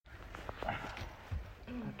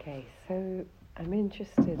Okay, so I'm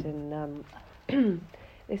interested in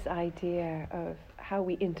this idea of how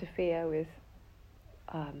we interfere with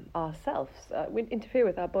ourselves. We interfere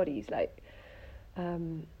with our bodies, like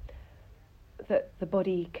that the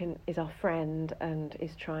body is our friend and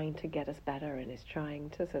is trying to get us better and is trying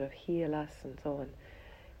to sort of heal us and so on.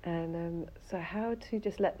 And so how to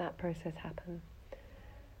just let that process happen.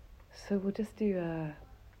 So we'll just do a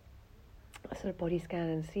sort of body scan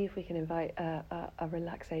and see if we can invite a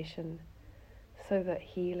relaxation so that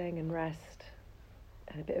healing and rest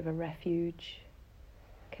and a bit of a refuge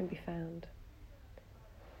can be found.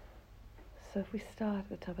 So if we start at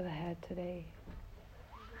the top of the head today,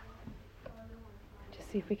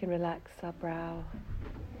 just see if we can relax our brow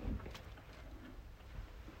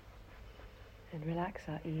and relax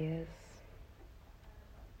our ears.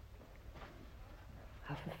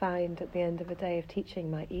 I often find at the end of a day of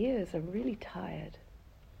teaching, my ears are really tired.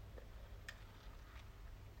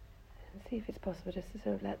 And see if it's possible just to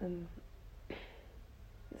sort of let them in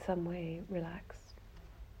some way relax.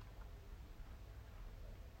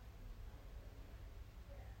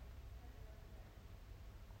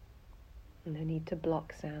 No need to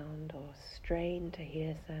block sound or strain to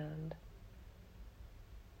hear sound.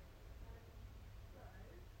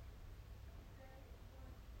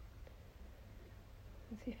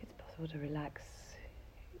 And see if it's possible to relax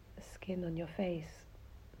the skin on your face.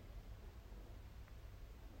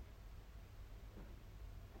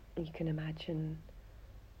 You can imagine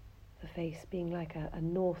the face being like a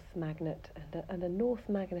north magnet, and a north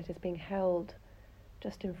magnet is being held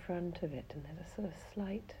just in front of it, and there's a sort of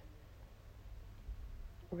slight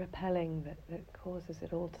repelling that causes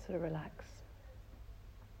it all to sort of relax.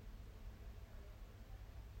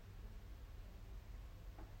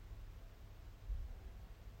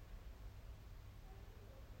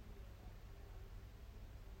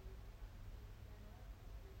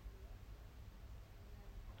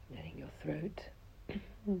 Letting your throat,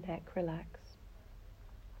 neck relax.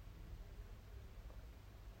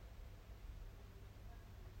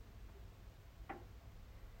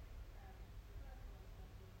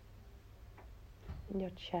 And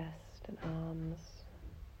your chest and arms.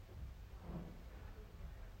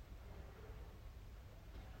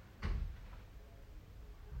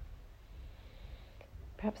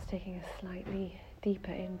 Perhaps taking a slightly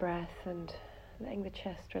deeper in-breath and letting the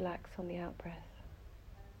chest relax on the out-breath.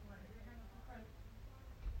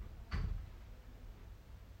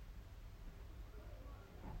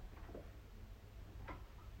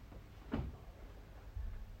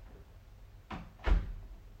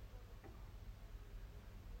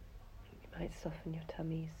 You might soften your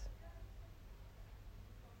tummies.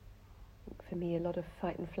 For me, a lot of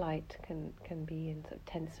fight and flight can be in sort of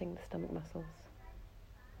tensing the stomach muscles.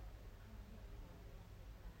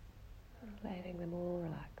 Letting them all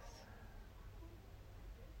relax.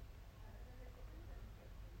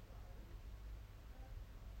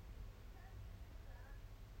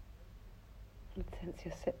 And sense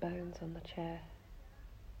your sit bones on the chair.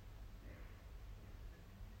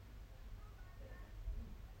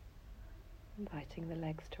 Inviting the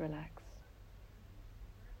legs to relax.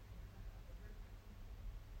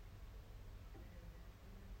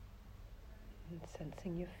 And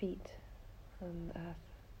sensing your feet on the earth.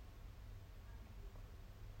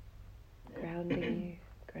 Grounding you,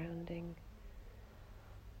 grounding,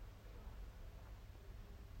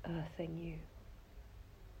 earthing you.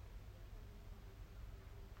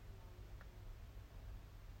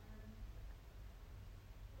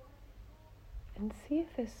 And see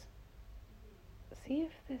if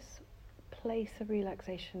this place of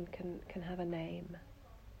relaxation can have a name,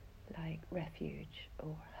 like refuge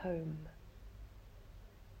or home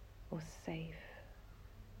or safe.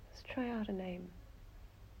 Let's try out a name.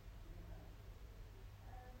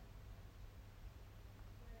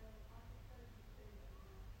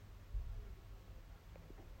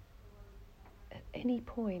 At any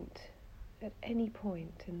point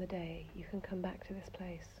in the day, you can come back to this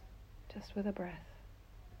place, just with a breath,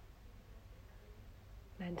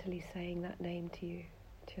 mentally saying that name to you,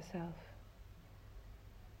 to yourself.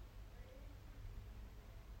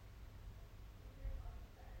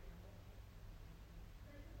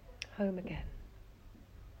 Home again.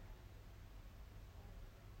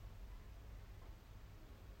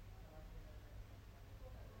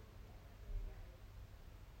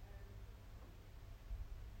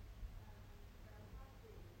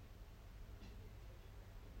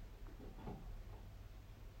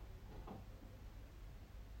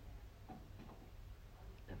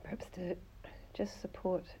 Perhaps to just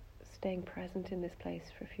support staying present in this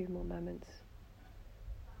place for a few more moments.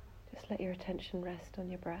 Just let your attention rest on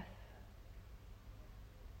your breath.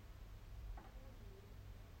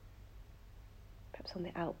 Perhaps on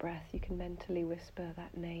the out breath you can mentally whisper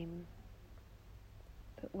that name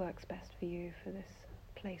that works best for you for this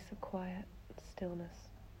place of quiet and stillness.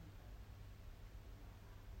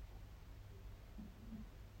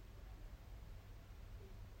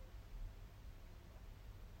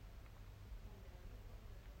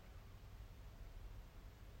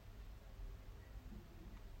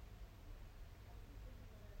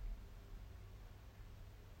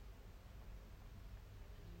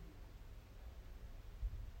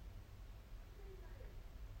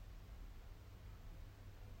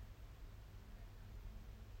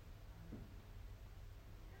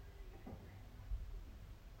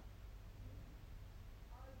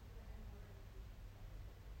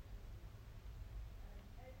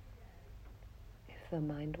 If the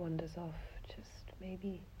mind wanders off, just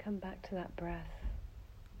maybe come back to that breath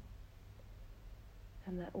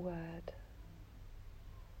and that word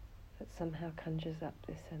that somehow conjures up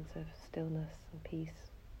this sense of stillness and peace.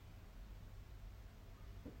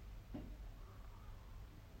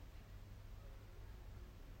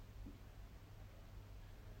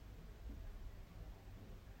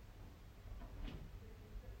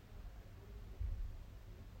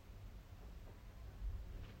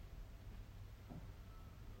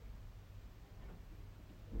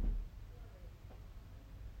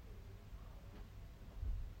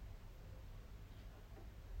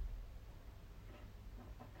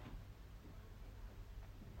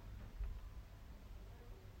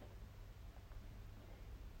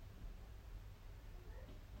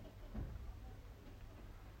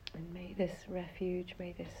 And may this refuge,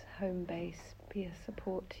 may this home base be a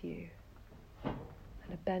support to you and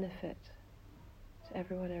a benefit to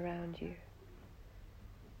everyone around you.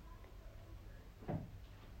 And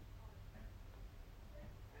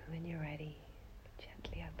when you're ready,